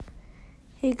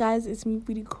Hey guys, it's me,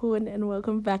 Pudi, and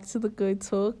welcome back to the Go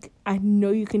Talk. I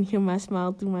know you can hear my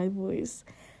smile through my voice,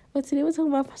 but today we're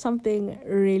talking about something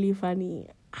really funny.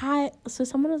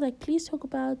 Someone was like, please talk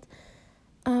about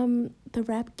the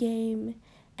rap game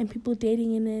and people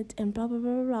dating in it and blah blah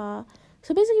blah blah blah.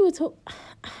 So basically,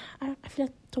 I feel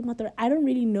like talking about I don't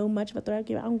really know much about the rap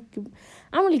game. I don't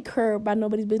really care about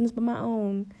nobody's business but my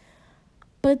own.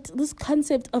 But this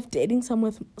concept of dating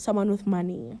someone with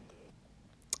money.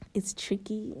 It's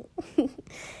tricky.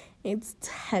 It's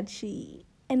touchy.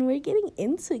 And we're getting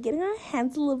into it, getting our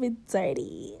hands a little bit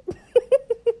dirty.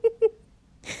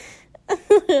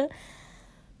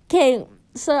 Okay,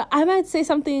 so I might say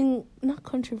something not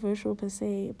controversial per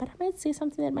se, but I might say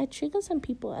something that might trigger some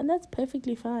people, and that's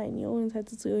perfectly fine. You're always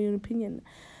entitled to your own opinion.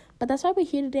 But that's why we're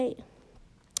here today.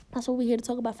 That's what we're here to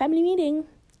talk about. Family meeting.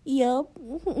 Yup.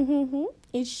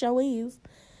 It sure is.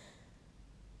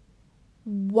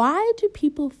 Why do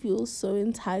people feel so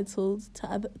entitled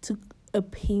to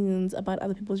opinions about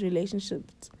other people's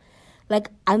relationships?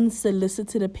 Like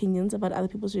unsolicited opinions about other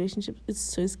people's relationships. It's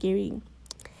so scary.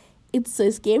 It's so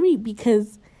scary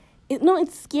because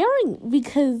it's scary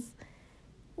because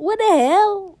what the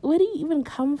hell? Where do you even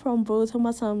come from, bro? Talking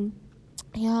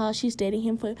about she's dating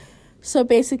him for. So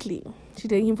basically, she's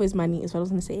dating him for his money is what I was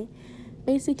gonna say.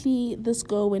 Basically, this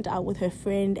girl went out with her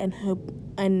friend and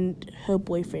her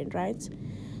boyfriend, right?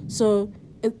 So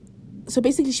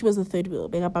basically, she was the third wheel.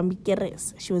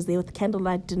 She was there with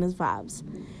candlelight dinners vibes.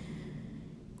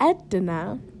 At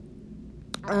dinner,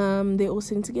 they're all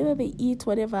sitting together. They eat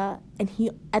whatever, and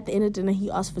at the end of dinner, he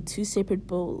asks for 2 separate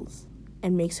bills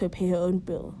and makes her pay her own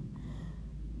bill.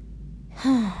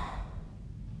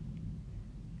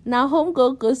 Now,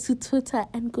 homegirl goes to Twitter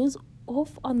and goes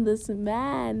off on this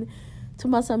man. To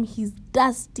my son, he's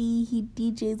dusty. He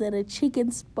DJs at a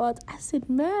chicken spot. I said,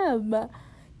 ma'am,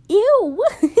 ew.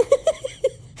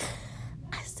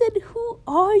 I said, who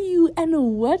are you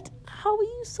and what? How are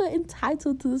you so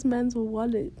entitled to this man's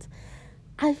wallet?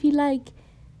 I feel like,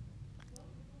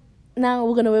 now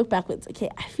we're going to work backwards. Okay,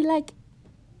 I feel like,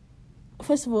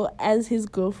 first of all, as his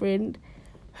girlfriend,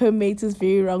 her mate is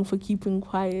very wrong for keeping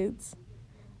quiet.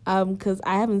 Because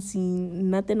I haven't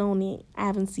seen nothing on it. I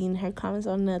haven't seen her comments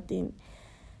on nothing.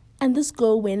 And this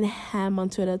girl went ham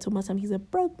on Twitter, told my son he's a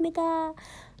broke nigga,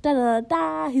 da da da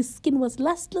da. His skin was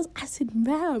lustless. I said,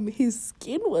 ma'am, his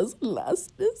skin was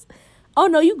lustless. Oh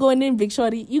no, you going in, big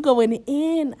shorty. You going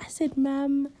in. I said,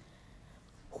 ma'am,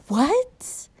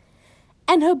 what?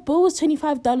 And her bill was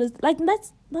 $25. Like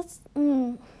that's I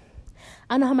don't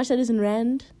know how much that is in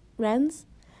rands,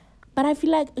 but I feel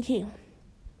like, okay,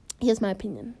 here's my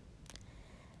opinion.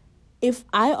 If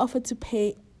I offered to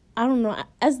pay, I don't know,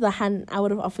 as the hand, I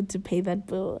would have offered to pay that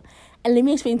bill. And let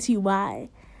me explain to you why.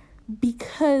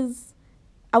 Because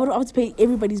I would have offered to pay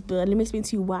everybody's bill. And let me explain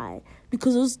to you why.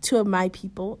 Because those 2 are my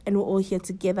people and we're all here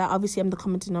together. Obviously, I'm the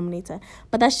common denominator.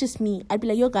 But that's just me. I'd be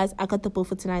like, yo, guys, I got the bill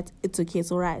for tonight. It's okay.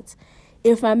 It's all right.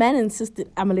 If my man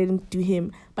insisted, I'm going to let him do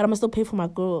him. But I'm going to still pay for my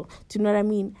girl. Do you know what I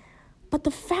mean? But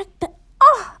the fact that,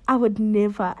 I would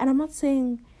never. And I'm not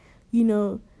saying,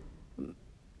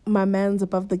 my man's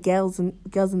above the girls and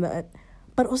that,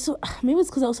 but also maybe it's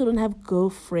because I also don't have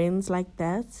girlfriends like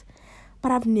that.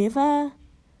 But I've never,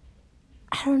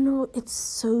 I don't know, it's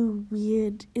so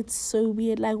weird.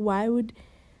 Like, why would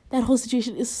that whole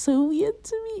situation is so weird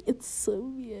to me. It's so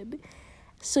weird.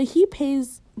 So he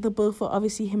pays the bill for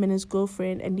obviously him and his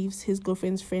girlfriend and leaves his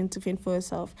girlfriend's friend to fend for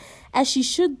herself, as she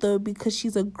should though, because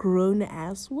she's a grown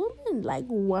ass woman. Like,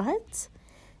 what?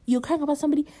 You're crying about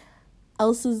somebody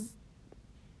else's.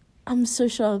 I'm so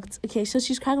shocked. Okay, so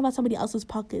she's crying about somebody else's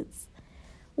pockets.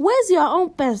 Where's your own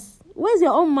purse? Where's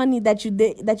your own money that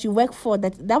you work for?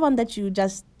 That one that you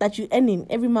earning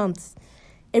every month,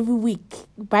 every week,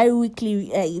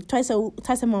 bi-weekly, twice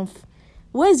a month.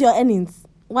 Where's your earnings?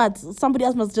 What? Somebody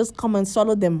else must just come and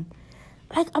swallow them.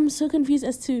 Like, I'm so confused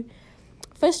as to,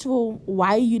 first of all,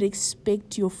 why you'd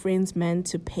expect your friend's man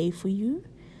to pay for you.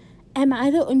 Am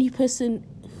I the only person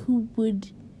who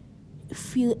would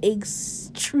feel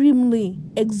extremely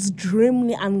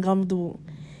uncomfortable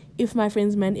if my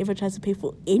friend's man ever tries to pay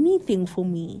for anything for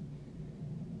me?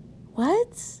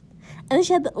 What? And then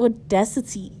she had the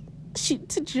audacity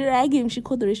to drag him. She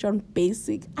called the restaurant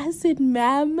basic. I said,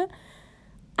 ma'am,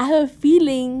 I have a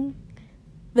feeling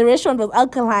the restaurant was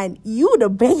alkaline. You the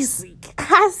basic.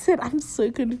 I said, I'm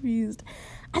so confused.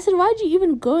 I said, why'd you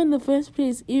even go in the first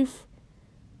place if,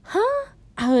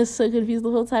 I was so confused the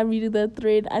whole time reading that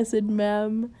thread. I said,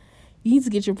 ma'am, you need to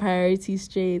get your priorities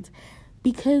straight.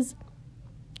 Because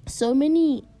so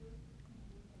many,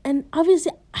 and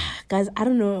obviously, guys, I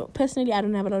don't know. Personally, I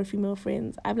don't have a lot of female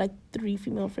friends. I have like 3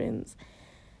 female friends.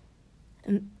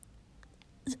 And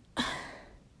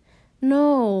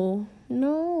no,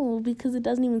 because it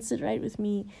doesn't even sit right with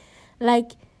me.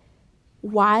 Like,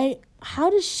 why? How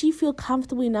does she feel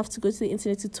comfortable enough to go to the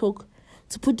internet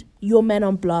to put your man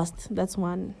on blast? That's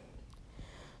one.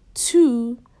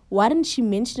 2, why didn't she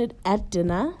mention it at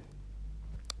dinner?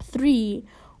 3,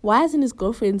 why hasn't his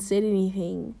girlfriend said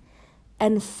anything?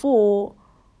 And 4,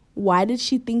 why did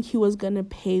she think he was gonna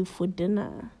pay for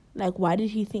dinner? Like, why did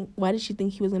she think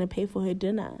he was gonna pay for her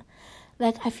dinner?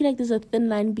 Like, I feel like there's a thin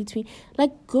line between,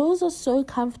 like, girls are so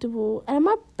comfortable, and I'm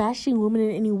not bashing women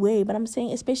in any way, but I'm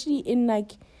saying, especially in,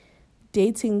 like,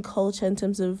 dating culture in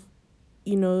terms of,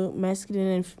 you know, masculine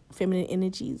and feminine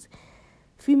energies,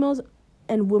 females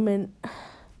and women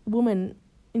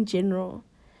in general,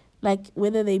 like,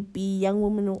 whether they be young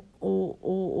women or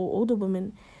older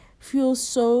women, feel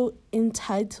so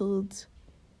entitled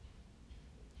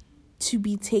to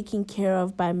be taken care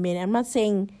of by men. I'm not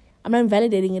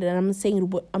invalidating it, and I'm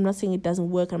not saying it doesn't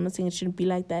work. I'm not saying it shouldn't be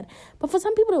like that. But for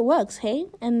some people it works, hey?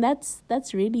 And that's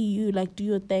really you. Like, do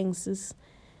your thing, sis.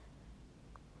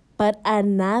 But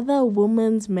another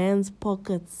woman's man's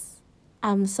pockets,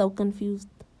 I'm so confused.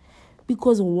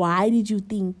 Because why did you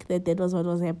think that was what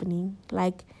was happening?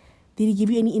 Like, did he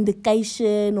give you any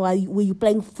indication? Were you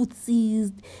playing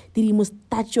footsies? Did he must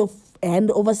touch your hand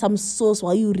over some sauce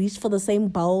while you reached for the same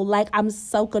bowl? Like, I'm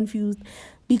so confused.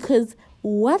 Because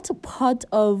what part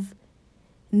of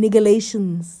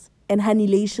nigalations and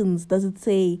honeylations does it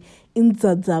say in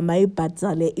Zazamai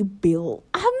Batzale Ibil?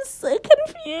 I'm so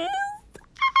confused.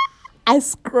 I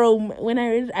scrum. When I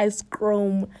read it, I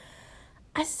scrum.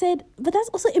 I said, but that's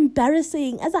also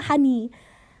embarrassing. As a honey,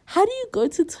 how do you go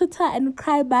to Twitter and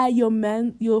cry by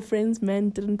your friend's man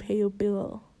didn't pay your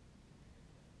bill?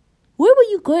 Where were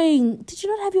you going? Did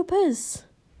you not have your purse?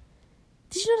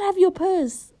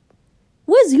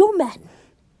 Where's your man?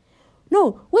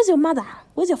 No, where's your mother?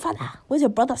 Where's your father? Where's your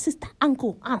brother, sister,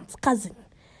 uncle, aunt, cousin?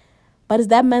 But it's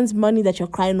that man's money that you're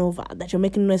crying over, that you're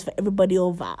making noise for everybody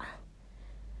over.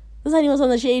 This honey was on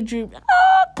the shade room.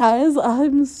 Guys,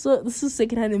 this is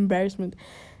secondhand embarrassment.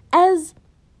 I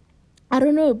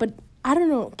don't know.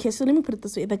 Okay, so let me put it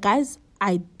this way. The guys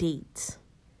I date,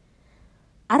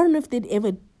 I don't know if they'd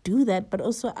ever do that, but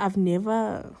also I've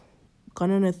never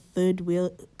gone on a third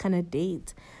wheel kind of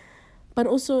date. But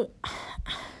also,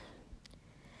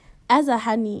 as a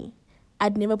honey,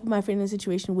 I'd never put my friend in a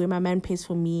situation where my man pays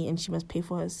for me and she must pay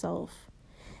for herself.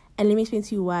 And let me explain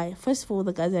to you why. First of all,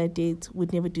 the guys that I date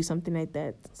would never do something like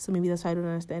that. So maybe that's why I don't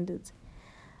understand it.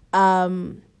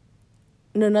 No,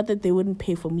 not that they wouldn't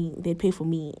pay for me. They'd pay for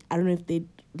me. I don't know if they'd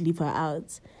leave her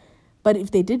out. But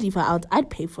if they did leave her out, I'd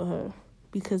pay for her.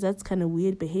 Because that's kind of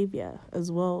weird behavior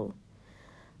as well.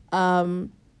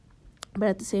 But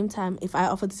at the same time, if I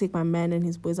offer to take my man and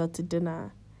his boys out to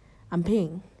dinner, I'm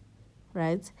paying,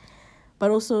 right?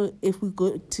 But also, if we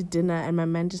go to dinner and my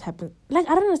man just happened... Like,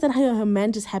 I don't understand how her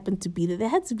man just happened to be there. There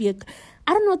had to be I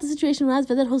don't know what the situation was,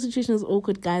 but that whole situation was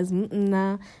awkward, guys.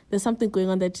 Nah, there's something going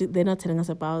on that they're not telling us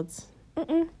about.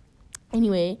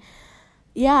 Anyway,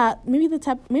 yeah, maybe it's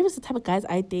the type of guys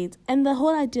I date. And the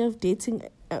whole idea of dating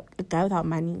a guy without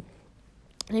money.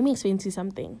 Let me explain to you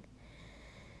something.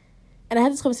 And I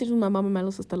had this conversation with my mom and my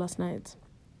little sister last night.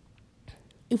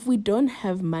 If we don't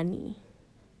have money,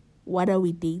 what are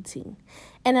we dating?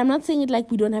 And I'm not saying it like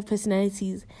we don't have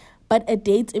personalities, but a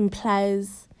date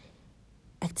implies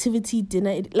activity,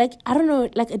 dinner. Like, I don't know,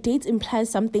 like a date implies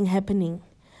something happening.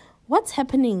 What's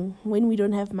happening when we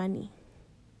don't have money?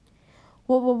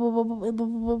 What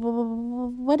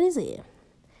is it?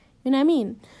 You know what I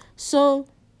mean? So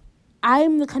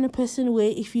I'm the kind of person where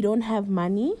if you don't have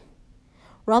money,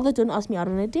 rather don't ask me out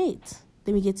on a date.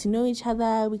 Then we get to know each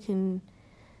other. We can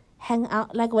hang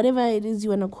out, like whatever it is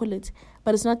you want to call it.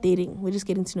 But it's not dating. We're just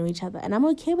getting to know each other. And I'm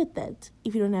okay with that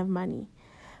if you don't have money.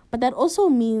 But that also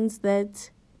means that,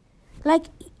 like,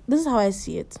 this is how I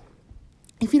see it.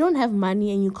 If you don't have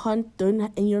money and you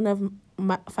don't have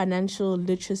financial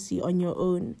literacy on your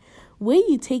own, where are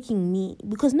you taking me?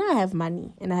 Because now I have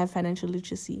money and I have financial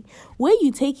literacy. Where are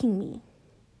you taking me?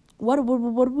 What are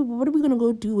we going to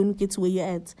go do when we get to where you're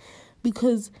at?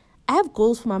 Because I have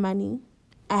goals for my money.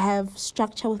 I have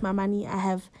structure with my money. I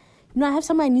have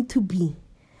somewhere I need to be.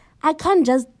 I can't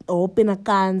just open a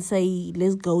car and say,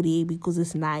 let's go there because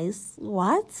it's nice.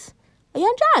 What? Are you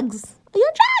on drugs?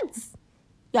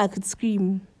 Yeah, I could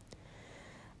scream.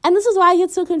 And this is why I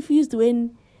get so confused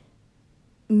when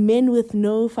men with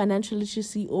no financial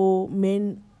literacy or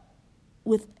men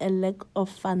with a lack of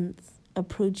funds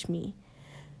approach me.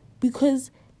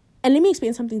 Because, and let me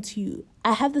explain something to you.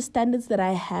 I have the standards that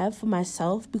I have for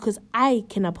myself because I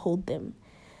can uphold them.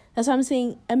 That's why I'm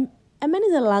saying A man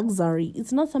is a luxury.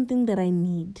 It's not something that I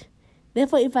need.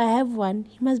 Therefore, if I have one,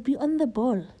 he must be on the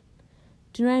ball.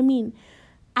 Do you know what I mean?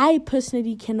 I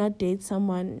personally cannot date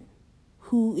someone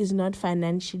who is not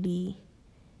financially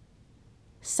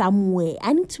somewhere.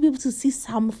 I need to be able to see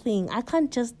something. I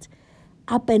can't just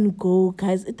up and go,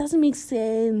 guys. It doesn't make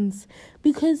sense.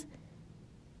 Because,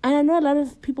 and I know a lot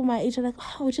of people my age are like,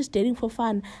 oh, we're just dating for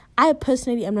fun. I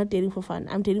personally am not dating for fun.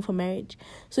 I'm dating for marriage.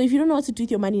 So if you don't know what to do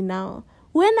with your money now,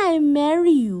 when I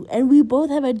marry you and we both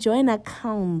have a joint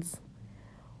account,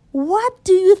 what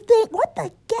do you think? What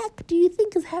the heck do you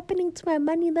think is happening to my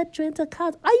money in that joint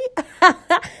account? Are you?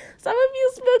 Some of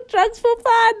you smoke drugs for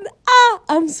fun.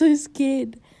 I'm so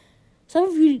scared. Some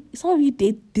of you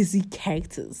date dizzy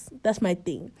characters. That's my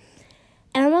thing.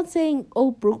 And I'm not saying,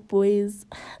 oh, broke boys.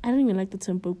 I don't even like the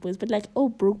term broke boys, but like, oh,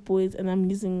 broke boys. And I'm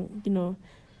using,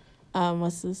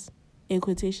 what's this? Air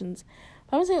quotations.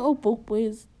 But I'm saying, oh, broke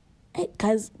boys. Hey,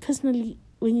 guys, personally,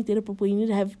 when you date a broke boy, you need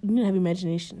to have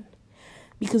imagination.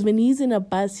 Because when he's in a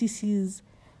bus, he sees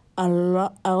an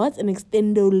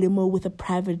extendo limo with a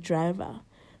private driver.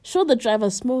 Sure, the driver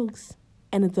smokes,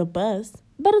 and it's a bus,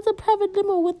 but it's a private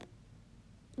limo with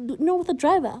a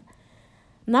driver.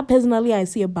 Now, personally, I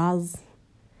see a bus.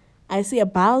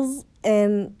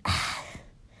 And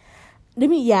let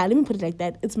me put it like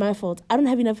that. It's my fault. I don't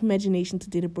have enough imagination to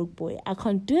date a broke boy. I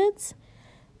can't do it,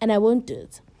 and I won't do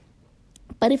it.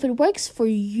 But if it works for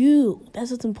you,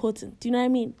 that's what's important. Do you know what I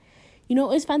mean?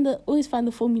 Always find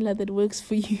the formula that works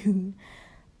for you.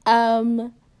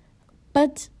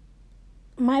 But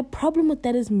my problem with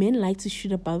that is men like to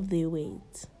shoot above their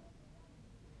weight.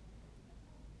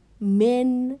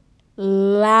 Men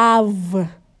love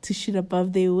to shoot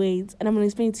above their weight. And I'm going to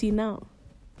explain it to you now.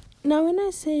 Now, when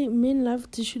I say men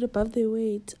love to shoot above their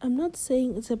weight, I'm not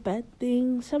saying it's a bad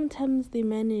thing. Sometimes they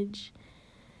manage.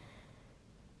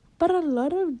 But a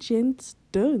lot of gents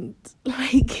don't.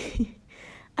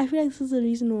 I feel like this is the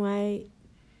reason why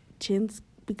gents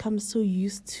become so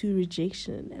used to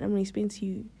rejection. And I'm going to explain to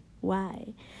you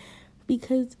why.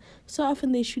 Because so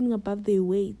often they're shooting above their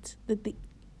weight that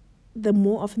the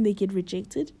more often they get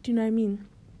rejected. Do you know what I mean?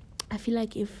 I feel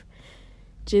like if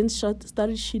gents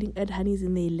started shooting at honeys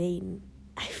in their lane,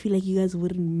 I feel like you guys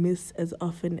wouldn't miss as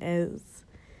often as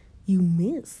you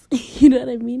miss. You know what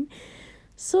I mean?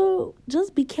 So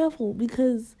just be careful,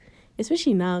 because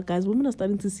especially now, guys, women are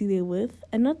starting to see their worth,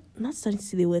 and not starting to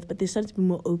see their worth, but they're starting to be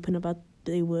more open about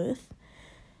their worth.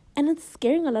 And it's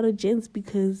scaring a lot of gents,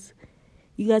 because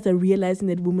you guys are realizing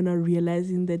that women are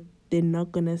realizing that they're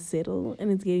not going to settle,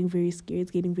 and it's getting very scary. It's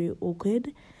getting very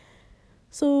awkward.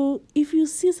 So if you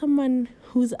see someone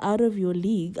who's out of your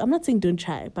league, I'm not saying don't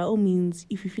try. By all means,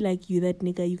 if you feel like you that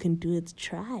nigga, you can do it,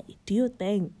 try. Do your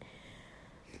thing.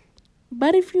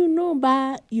 But if you know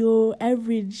by your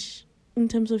average in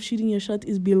terms of shooting your shot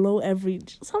is below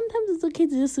average, sometimes it's okay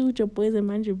to just sit with your boys and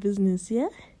mind your business, yeah?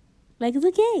 Like, it's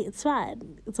okay. It's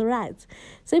fine. It's all right.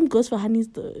 Same goes for honeys,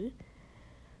 though.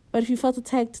 But if you felt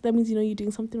attacked, that means you're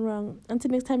doing something wrong.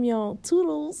 Until next time, y'all.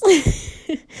 Toodles.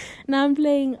 Now I'm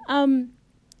playing.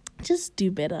 Just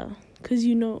do better. Because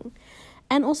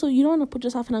And also, you don't want to put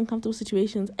yourself in uncomfortable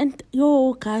situations. And,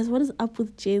 guys, what is up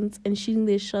with gents and shooting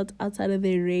their shot outside of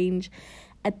their range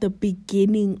at the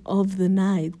beginning of the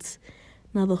night?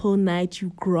 Now, the whole night,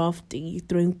 you grafting, you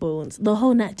throwing bones. The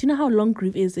whole night. Do you know how long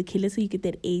groove is? Okay, let's say you get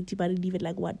that 8. You better leave it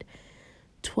like,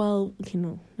 12? Okay,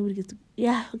 no. Nobody gets to...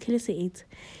 Yeah, okay, let's say 8.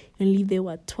 You leave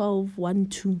there, 12, 1,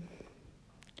 2.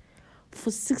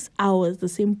 For 6 hours, the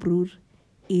same brood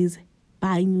is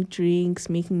buying you drinks,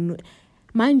 making...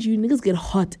 Mind you, niggas get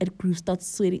hot at groove, start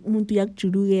sweating.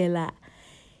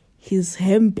 His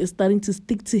hemp is starting to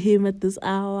stick to him at this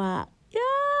hour. Yeah,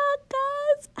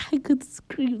 guys, I could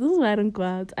scream. This is why I don't go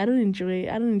out. I don't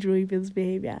enjoy this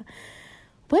behavior.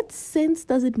 What sense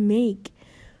does it make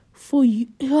for you?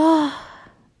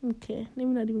 Okay, let me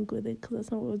not even go there, because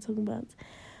that's not what we're talking about.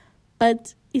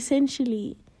 But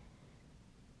essentially,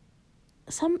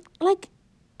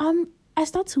 I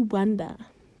start to wonder,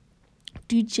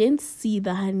 do gents see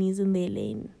the honeys in their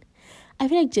lane? I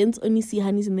feel like gents only see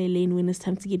honeys in their lane when it's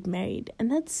time to get married.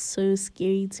 And that's so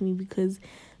scary to me, because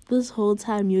this whole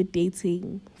time you're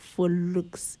dating for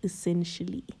looks,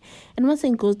 essentially. And I'm not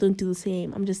saying girls don't do the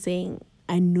same. I'm just saying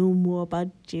I know more about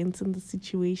gents in the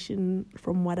situation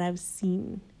from what I've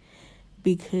seen,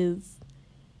 because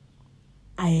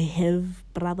I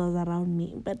have brothers around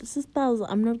me. But sisters,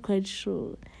 I'm not quite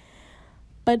sure.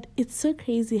 But it's so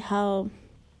crazy how...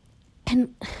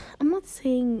 And I'm not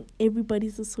saying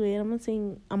everybody's this way. I'm not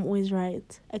saying I'm always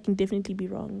right. I can definitely be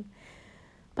wrong.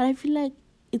 But I feel like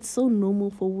it's so normal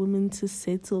for women to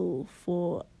settle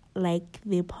for,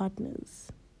 their partners.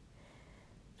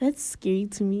 That's scary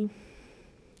to me.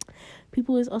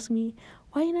 People always ask me,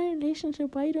 why are you not in a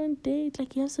relationship? Why you don't date?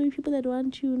 Like, you have so many people that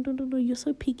want you. No, you're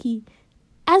so picky.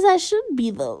 As I should be,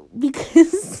 though.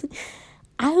 Because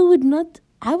I'm not,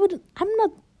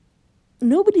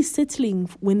 nobody's settling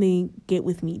when they get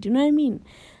with me. Do you know what I mean?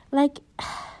 Like,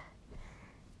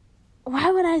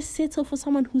 why would I settle for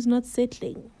someone who's not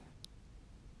settling?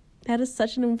 That is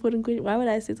such an important question. Why would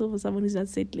I settle for someone who's not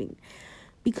settling?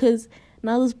 Because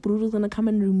now this brutal is going to come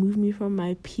and remove me from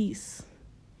my peace.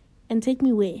 And take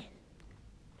me where?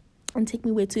 And take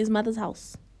me where? To his mother's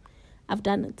house. I've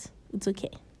done it. It's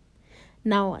okay.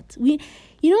 Now what?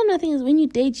 Another thing is, when you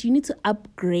date, you need to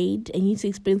upgrade and you need to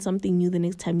experience something new the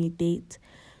next time you date.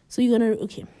 So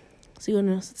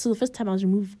the first time I was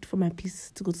removed from my peace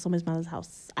to go to someone's mother's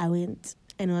house, I went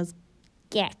and it was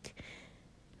gack.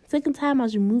 Second time I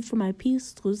was removed from my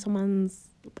peace to go to someone's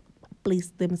place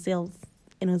themselves,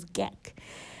 and it was gack.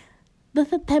 The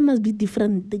third time must be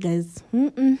different, guys.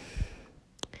 The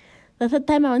third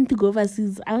time I want to go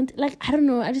overseas, I don't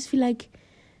know, I just feel like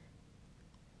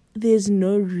there's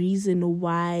no reason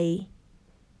why.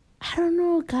 I don't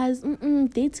know, guys.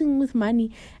 Dating with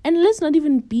money. And let's not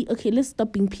even be, okay, let's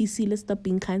stop being PC, let's stop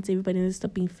being kind to everybody, let's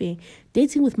stop being fair.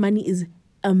 Dating with money is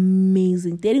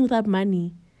amazing. Dating without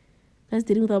money. Guys,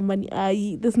 dating without money,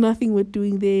 there's nothing we're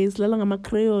doing there. It's like I'm a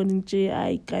crayon in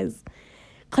JI, guys.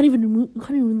 Can't even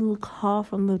remove a car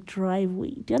from the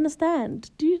driveway. Do you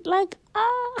understand? Do you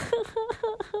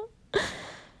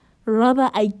rather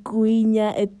I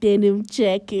guinya a denim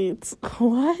jacket.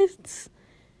 What?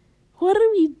 What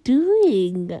are we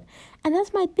doing? And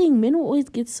that's my thing. Men will always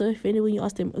get so offended when you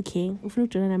ask them, okay,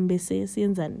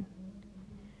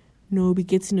 no, we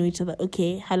get to know each other.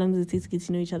 Okay, how long does it take to get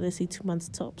to know each other? Say 2 months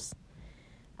tops.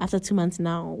 After 2 months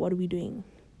now, what are we doing?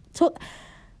 So,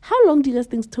 how long do you guys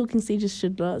think talking stages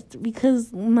should last?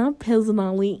 Because not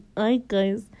personally,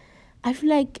 guys, I feel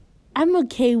like I'm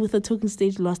okay with a talking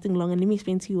stage lasting long, and let me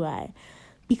explain to you why.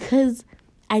 Because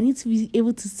I need to be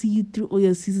able to see you through all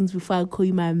your seasons before I call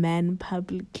you my man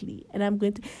publicly. And I'm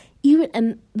going to,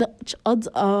 the odds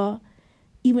are,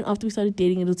 even after we started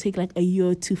dating, it'll take like a year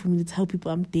or two for me to tell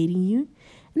people I'm dating you.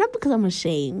 Not because I'm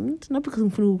ashamed, not because I'm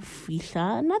full of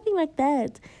fisha, nothing like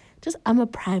that. Just I'm a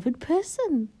private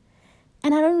person.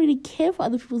 And I don't really care for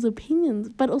other people's opinions.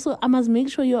 But also, I must make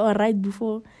sure you're all right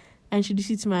before I introduce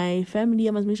you to my family.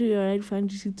 I must make sure you're all right before I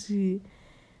introduce you to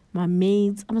my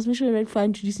mates. I must make sure you're right before I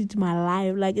introduce you to my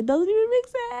life. Like, it doesn't even make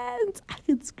sense. I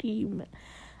could scream.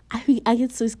 I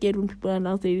get so scared when people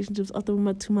announce their relationships after 2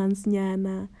 months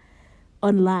nyana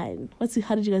online.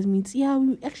 How did you guys meet? Yeah,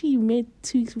 we actually met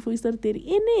 2 weeks before we started dating.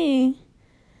 Ine,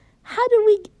 how do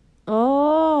we?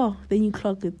 Then you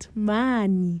clock it.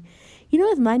 Money.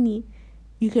 With money,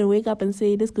 you can wake up and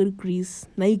say, let's go to Greece.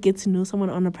 Now you get to know someone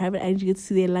on a private island. You get to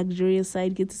see their luxurious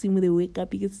side. You get to see when they wake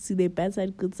up. You get to see their bad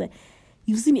side, good side.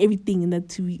 You've seen everything in that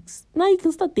 2 weeks. Now you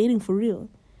can start dating for real.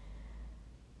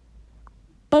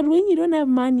 But when you don't have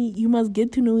money, you must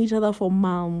get to know each other for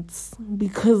months.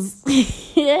 Because,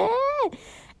 yeah.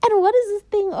 And what is this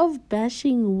thing of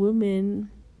bashing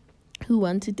women who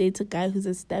want to date a guy who's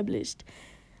established?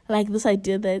 Like this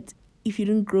idea that if you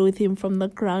don't grow with him from the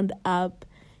ground up,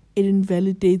 it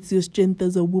invalidates your strength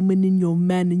as a woman in your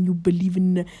man, and you believe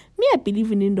in... Me, I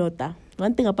believe in indota.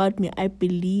 One thing about me, I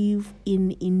believe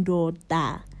in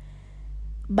indota.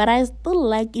 But I still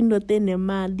like indote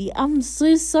nemali. I'm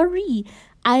so sorry.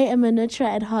 I am a nurturer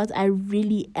at heart. I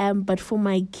really am. But for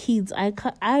my kids, I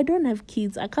don't have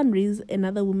kids. I can't raise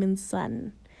another woman's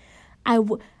son.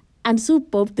 I'm so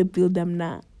Bob the Builder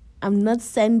now. I'm not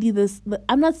Sandy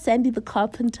the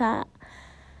carpenter.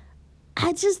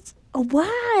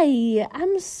 Why?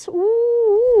 I'm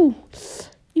so...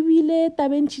 It's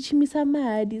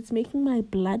making my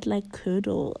blood like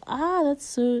curdle. That's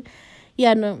so...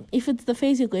 Yeah, no. If it's the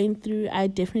phase you're going through, I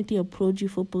definitely applaud you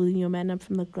for building your man up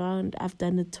from the ground. I've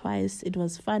done it twice. It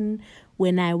was fun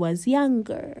when I was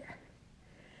younger.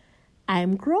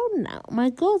 I'm grown now. My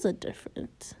goals are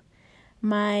different.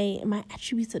 My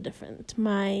attributes are different.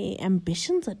 My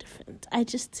ambitions are different. I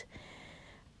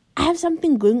have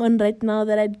something going on right now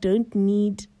that I don't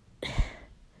need.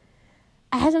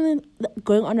 I have something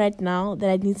going on right now that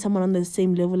I need someone on the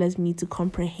same level as me to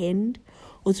comprehend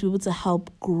or to be able to help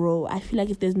grow. I feel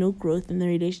like if there's no growth in the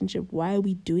relationship, why are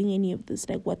we doing any of this?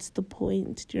 Like, what's the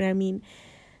point? Do you know what I mean?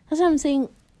 That's what I'm saying.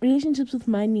 Relationships with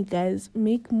money, guys,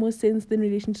 make more sense than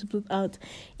relationships without.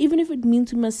 Even if it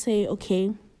means we must say,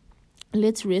 okay,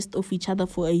 let's rest off each other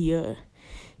for a year.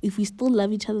 If we still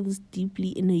love each other this deeply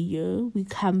in a year, we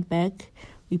come back,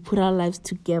 we put our lives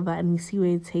together, and we see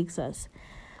where it takes us.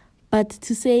 But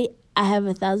to say, I have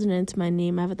 1,000 rand to my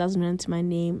name, I have 1,000 rand to my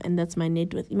name, and that's my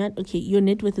net worth. Okay, your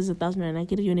net worth is 1,000 rand. I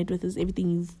get it, your net worth is everything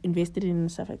you've invested in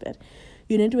and stuff like that.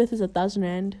 Your net worth is 1,000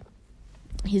 rand.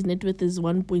 His net worth is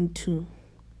 1.2.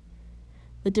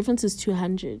 The difference is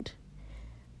 200.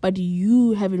 But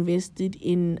you have invested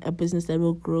in a business that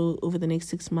will grow over the next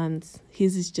 6 months.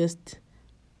 His is just,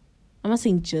 I'm not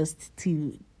saying just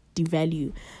to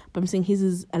devalue, but I'm saying his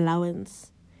is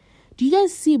allowance. Do you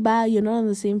guys see, you're not on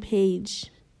the same page?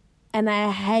 And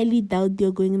I highly doubt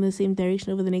they're going in the same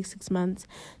direction over the next 6 months.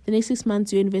 The next 6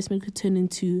 months, your investment could turn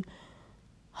into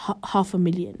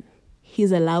 500,000.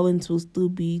 His allowance will still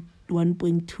be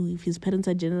 1.2. If his parents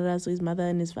are generous, or his mother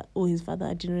and his father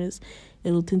are generous,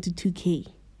 it'll turn to 2K.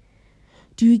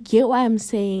 Do you get why I'm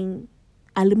saying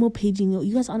Alimo paging?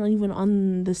 You guys are not even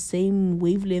on the same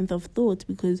wavelength of thought,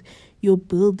 because you're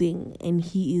building and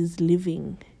he is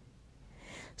living.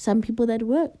 Some people that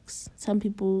works. Some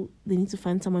people, they need to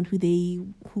find someone who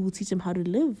will teach them how to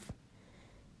live.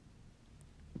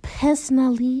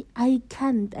 Personally, I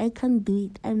can't do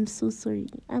it. I'm so sorry.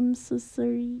 Ooh, I'm so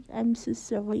sorry.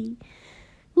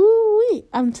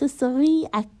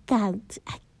 I can't.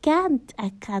 I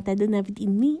don't have it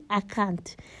in me. I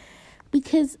can't.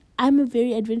 Because I'm a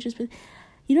very adventurous person.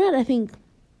 You know what I think?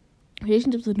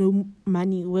 Relationships with no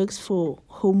money works for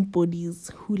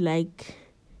homebodies who like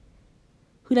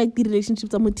the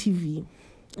relationships on TV.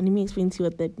 And let me explain to you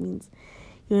what that means.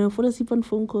 You want to fall asleep on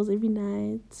phone calls every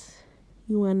night.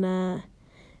 You want to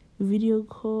video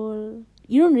call.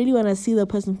 You don't really want to see the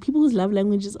person. People whose love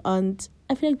languages aren't...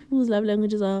 I feel like people whose love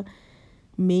languages are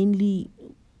mainly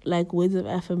like words of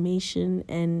affirmation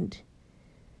and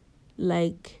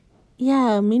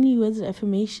mainly words of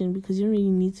affirmation, because you don't really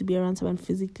need to be around someone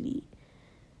physically.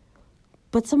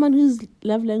 But someone whose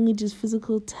love language is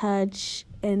physical touch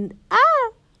and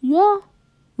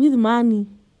with money,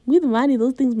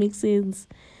 those things make sense,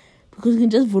 because you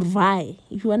can just vie.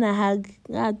 If you want a hug,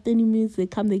 20 minutes, they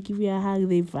come, they give you a hug,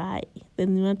 they vie.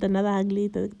 Then you want another hug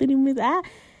later, 20 minutes.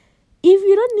 If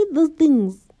you don't need those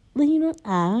things, then you know,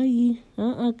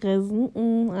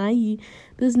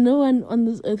 there's no one on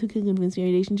this earth who can convince me a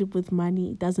relationship with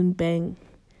money doesn't bang.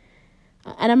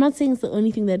 And I'm not saying it's the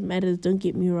only thing that matters, don't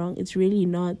get me wrong, it's really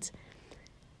not.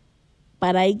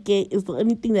 But I get it's the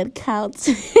only thing that counts.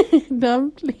 No,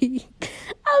 I'm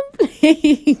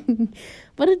playing.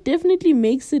 But it definitely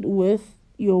makes it worth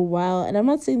your while. And I'm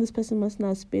not saying this person must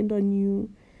now spend on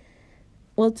you.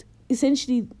 Well,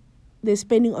 essentially, they're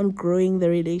spending on growing the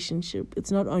relationship.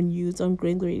 It's not on you, it's on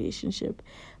growing the relationship.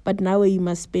 But now where you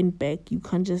must spend back, you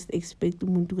can't just expect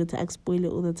umuntu to act spoiler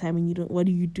all the time and you don't. What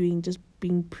are you doing? Just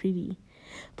being pretty.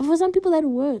 But for some people that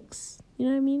works. You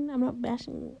know what I mean? I'm not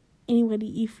bashing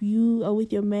anybody. If you are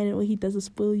with your man and all he does is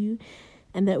spoil you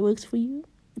and that works for you,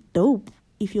 dope.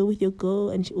 If you're with your girl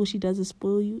and all she does is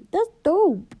spoil you, that's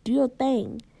dope. Do your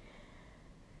thing.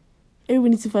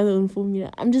 Everyone needs to find their own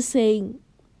formula. I'm just saying,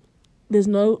 there's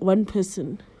no one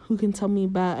person who can tell me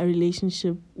about a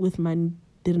relationship with money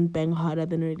didn't bang harder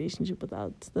than a relationship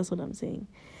without. That's what I'm saying.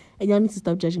 And y'all need to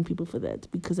stop judging people for that,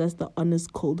 because that's the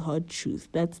honest, cold, hard truth.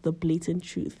 That's the blatant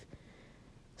truth.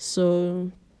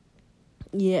 So,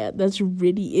 yeah, that's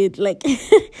really it. Like,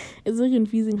 it's so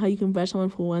confusing how you can bash someone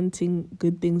for wanting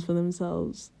good things for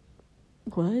themselves.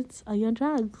 What? Are you on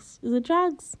drugs? Is it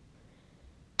drugs?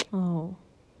 Oh,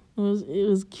 it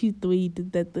was cute the way you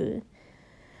did that there.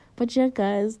 But yeah,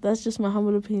 guys, that's just my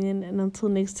humble opinion. And until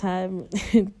next time,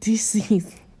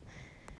 deuces.